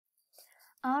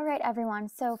All right, everyone.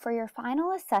 So for your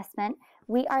final assessment,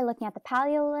 we are looking at the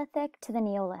Paleolithic to the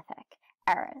Neolithic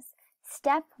eras.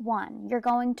 Step 1, you're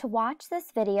going to watch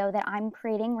this video that I'm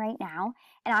creating right now,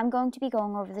 and I'm going to be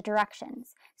going over the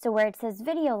directions. So where it says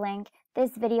video link,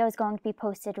 this video is going to be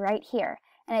posted right here.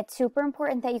 And it's super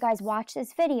important that you guys watch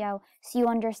this video so you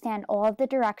understand all of the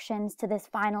directions to this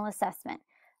final assessment,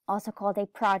 also called a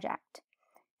project.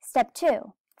 Step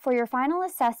 2. For your final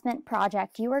assessment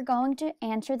project, you are going to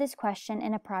answer this question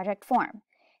in a project form.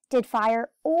 Did fire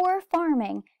or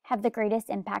farming have the greatest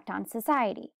impact on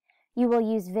society? You will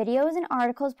use videos and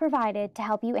articles provided to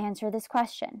help you answer this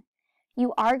question.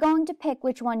 You are going to pick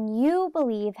which one you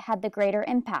believe had the greater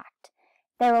impact.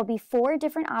 There will be 4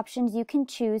 different options you can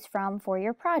choose from for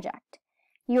your project.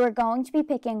 You are going to be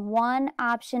picking one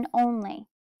option only.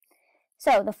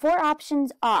 So the 4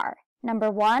 options are: number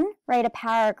 1, write a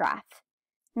paragraph.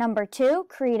 Number 2,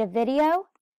 create a video.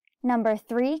 Number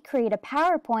 3, create a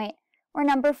PowerPoint. Or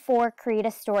number 4, create a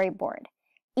storyboard.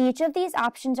 Each of these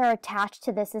options are attached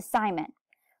to this assignment.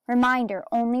 Reminder,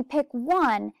 only pick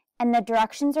one, and the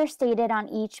directions are stated on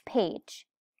each page,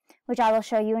 which I will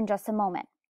show you in just a moment.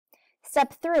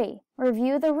 Step 3,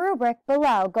 review the rubric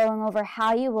below, going over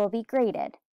how you will be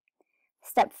graded.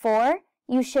 Step 4,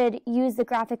 you should use the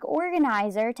graphic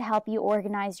organizer to help you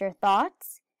organize your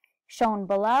thoughts, shown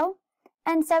below.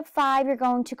 And step 5, you're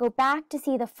going to go back to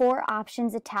see the 4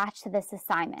 options attached to this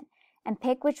assignment and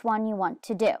pick which one you want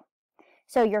to do.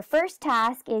 So your first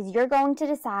task is you're going to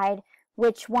decide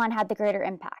which one had the greater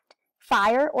impact,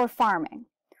 fire or farming.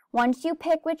 Once you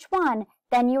pick which one,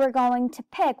 then you are going to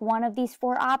pick one of these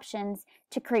 4 options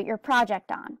to create your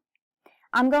project on.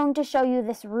 I'm going to show you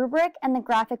this rubric and the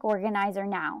graphic organizer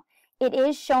now. It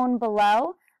is shown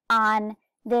below on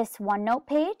this OneNote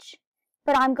page,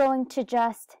 but I'm going to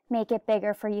just make it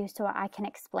bigger for you so I can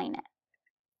explain it.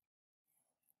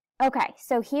 Okay,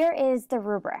 so here is the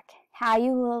rubric, how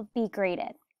you will be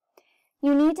graded.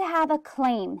 You need to have a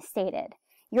claim stated.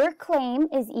 Your claim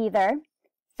is either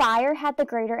fire had the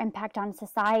greater impact on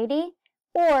society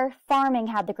or farming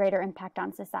had the greater impact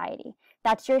on society.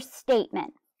 That's your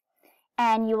statement.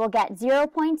 And you will get 0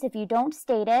 points if you don't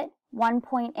state it, 1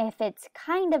 point if it's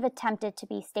kind of attempted to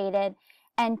be stated,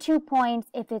 and 2 points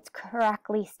if it's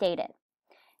correctly stated.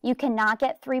 You cannot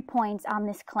get 3 points on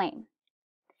this claim.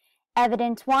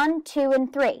 Evidence 1, 2,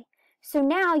 and 3. So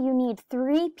now you need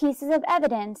 3 pieces of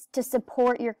evidence to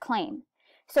support your claim.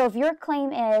 So if your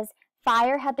claim is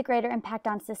fire had the greater impact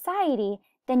on society,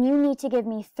 then you need to give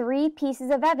me 3 pieces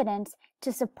of evidence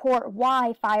to support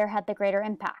why fire had the greater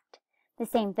impact. The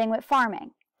same thing with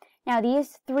farming. Now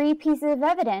these 3 pieces of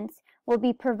evidence will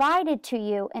be provided to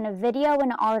you in a video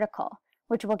and article,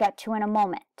 which we'll get to in a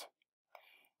moment.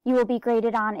 You will be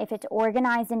graded on if it's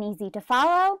organized and easy to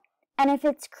follow, and if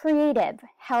it's creative,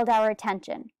 held our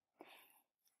attention.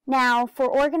 Now, for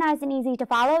organized and easy to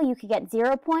follow, you could get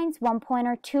 0 points, 1 point,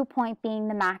 or 2 point being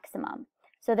the maximum.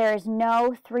 So there is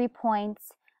no 3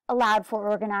 points allowed for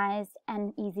organized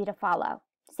and easy to follow.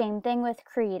 Same thing with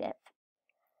creative.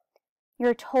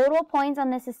 Your total points on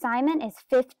this assignment is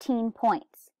 15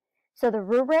 points. So the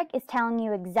rubric is telling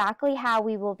you exactly how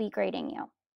we will be grading you.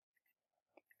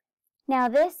 Now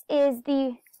this is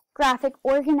the graphic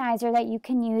organizer that you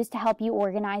can use to help you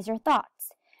organize your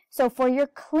thoughts. So for your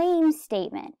claim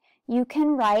statement, you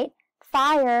can write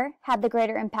fire had the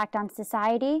greater impact on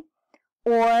society,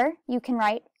 or you can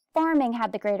write farming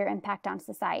had the greater impact on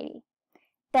society.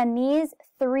 Then these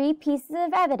 3 pieces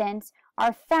of evidence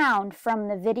are found from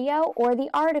the video or the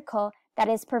article that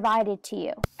is provided to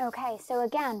you. Okay, so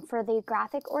again, for the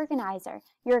graphic organizer,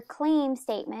 your claim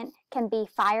statement can be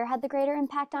fire had the greater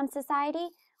impact on society,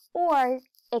 or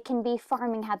it can be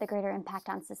farming had the greater impact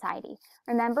on society.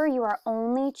 Remember, you are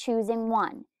only choosing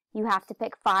one. You have to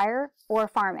pick fire or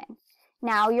farming.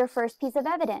 Now, your first piece of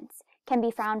evidence can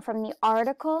be found from the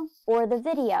article or the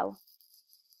video.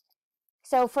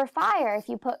 So for fire, if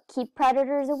you put keep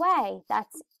predators away,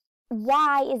 that's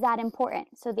why is that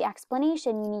important? So the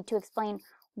explanation, you need to explain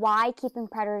why keeping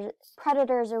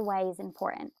predators away is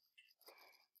important.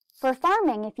 For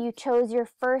farming, if you chose your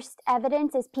first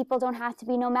evidence as people don't have to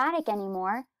be nomadic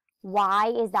anymore,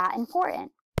 why is that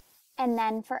important? And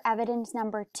then for evidence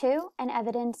number 2 and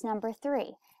evidence number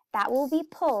 3, that will be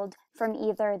pulled from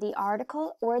either the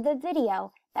article or the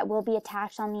video that will be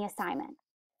attached on the assignment.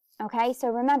 Okay, so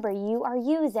remember, you are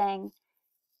using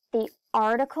the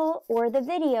article or the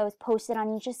videos posted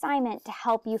on each assignment to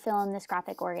help you fill in this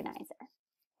graphic organizer.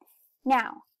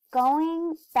 Now,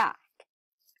 going back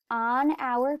on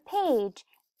our page,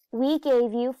 we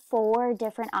gave you 4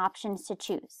 different options to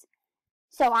choose.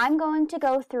 So I'm going to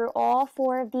go through all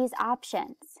 4 of these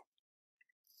options.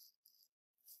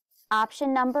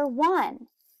 Option number 1,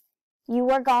 you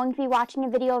are going to be watching a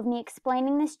video of me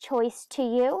explaining this choice to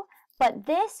you, but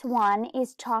this one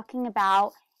is talking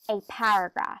about a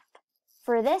paragraph.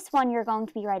 For this one, you're going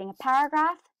to be writing a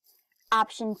paragraph.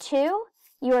 Option 2,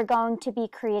 you are going to be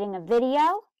creating a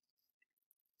video.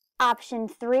 Option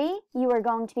 3, you are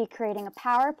going to be creating a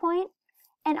PowerPoint.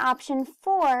 And option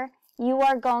 4, you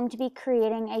are going to be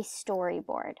creating a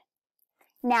storyboard.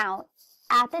 Now,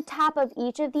 at the top of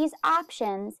each of these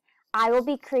options, I will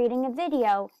be creating a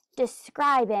video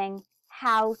describing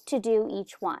how to do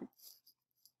each one.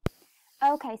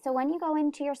 Okay, so when you go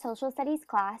into your social studies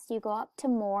class, you go up to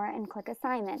More and click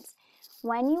Assignments.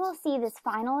 When you will see this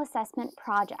final assessment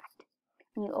project,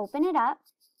 when you open it up,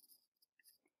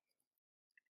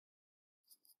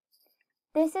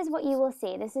 this is what you will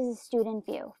see. This is a student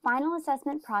view. Final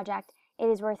assessment project, it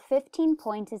is worth 15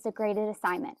 points as a graded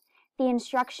assignment. The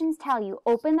instructions tell you,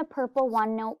 open the purple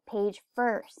OneNote page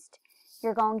first.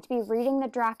 You're going to be reading the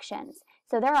directions.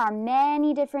 So there are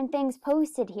many different things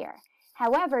posted here.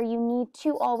 However, you need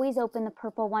to always open the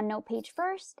purple OneNote page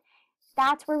first.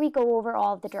 That's where we go over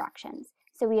all of the directions.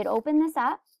 So we had opened this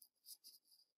up.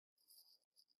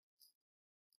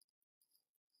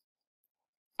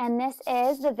 And this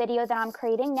is the video that I'm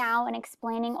creating now and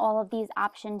explaining all of these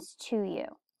options to you,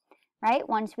 right?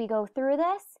 Once we go through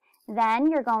this,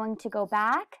 then you're going to go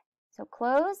back, so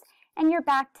close, and you're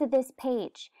back to this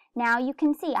page. Now you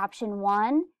can see option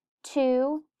 1,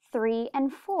 2, 3,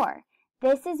 and 4.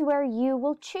 This is where you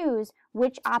will choose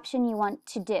which option you want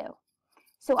to do.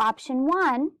 So option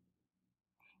 1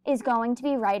 is going to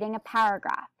be writing a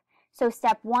paragraph. So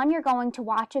step 1, you're going to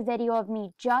watch a video of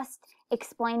me just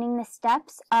explaining the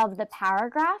steps of the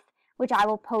paragraph, which I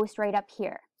will post right up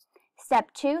here.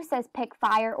 Step 2 says pick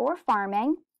fire or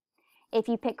farming. If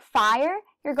you pick fire,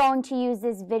 you're going to use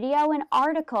this video and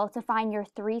article to find your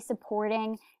 3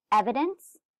 supporting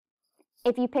evidence.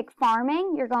 If you pick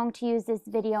farming, you're going to use this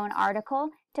video and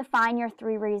article to find your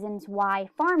 3 reasons why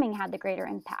farming had the greater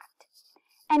impact.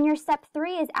 And your step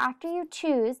 3 is after you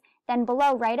choose, then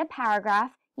below write a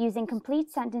paragraph using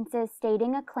complete sentences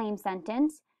stating a claim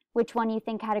sentence, which one you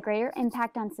think had a greater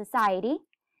impact on society.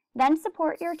 Then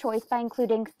support your choice by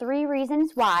including 3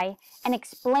 reasons why and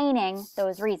explaining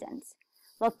those reasons.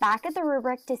 Look back at the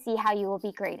rubric to see how you will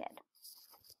be graded.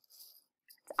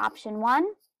 It's option 1,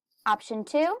 option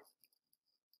 2.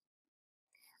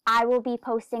 I will be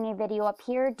posting a video up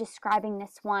here describing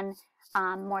this one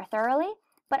more thoroughly,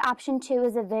 but option 2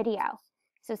 is a video.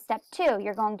 So step 2,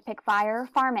 you're going to pick fire or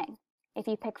farming. If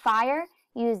you pick fire,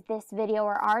 use this video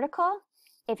or article.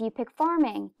 If you pick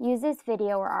farming, use this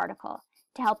video or article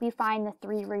to help you find the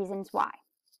 3 reasons why.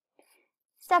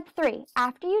 Step 3,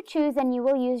 after you choose, then you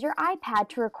will use your iPad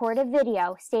to record a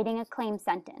video stating a claim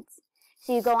sentence.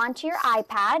 So you go onto your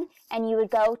iPad and you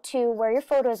would go to where your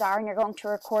photos are and you're going to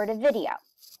record a video.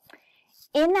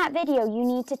 In that video, you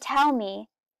need to tell me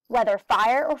whether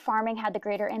fire or farming had the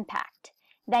greater impact.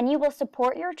 Then you will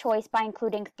support your choice by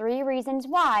including 3 reasons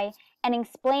why and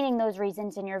explaining those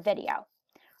reasons in your video.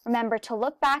 Remember to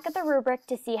look back at the rubric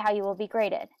to see how you will be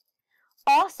graded.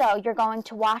 Also, you're going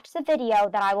to watch the video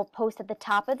that I will post at the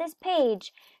top of this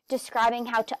page describing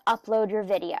how to upload your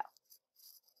video.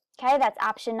 Okay, that's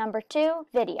option number 2,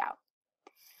 video.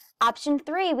 Option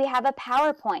 3, we have a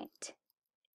PowerPoint.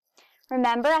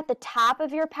 Remember, at the top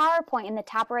of your PowerPoint, in the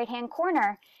top right-hand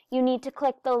corner, you need to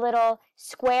click the little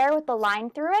square with the line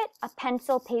through it, a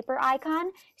pencil paper icon,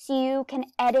 so you can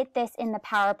edit this in the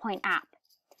PowerPoint app.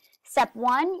 Step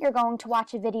 1, you're going to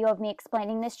watch a video of me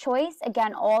explaining this choice.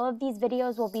 Again, all of these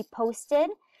videos will be posted.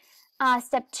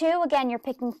 Step 2, again, you're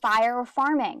picking fire or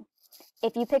farming.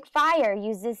 If you pick fire,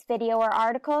 use this video or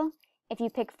article. If you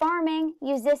pick farming,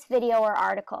 use this video or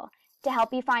article to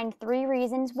help you find 3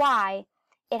 reasons why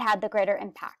it had the greater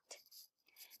impact.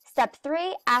 Step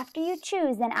 3, after you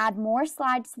choose, then add more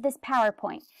slides to this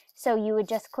PowerPoint. So you would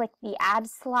just click the Add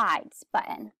Slides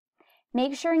button.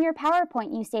 Make sure in your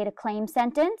PowerPoint you state a claim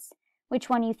sentence, which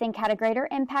one you think had a greater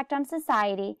impact on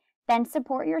society, then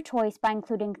support your choice by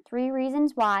including 3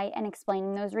 reasons why and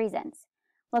explaining those reasons.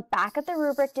 Look back at the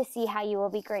rubric to see how you will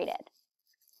be graded.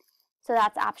 So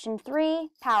that's option 3,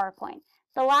 PowerPoint.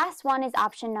 The last one is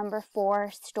option number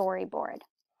 4, storyboard.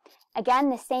 Again,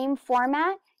 the same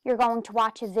format. You're going to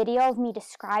watch a video of me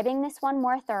describing this one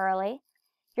more thoroughly.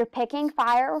 You're picking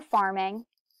fire or farming.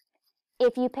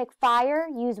 If you pick fire,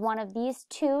 use one of these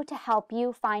 2 to help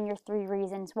you find your 3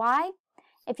 reasons why.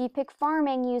 If you pick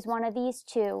farming, use one of these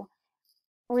 2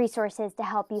 resources to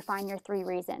help you find your 3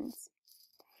 reasons.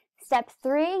 Step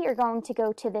 3, you're going to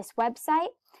go to this website,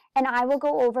 and I will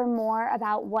go over more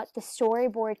about what the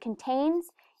storyboard contains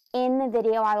in the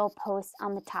video I will post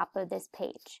on the top of this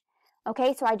page.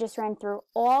 Okay, so I just ran through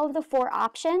all of the 4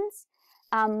 options.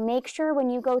 Make sure when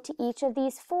you go to each of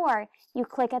these 4, you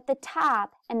click at the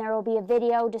top and there will be a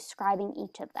video describing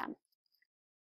each of them.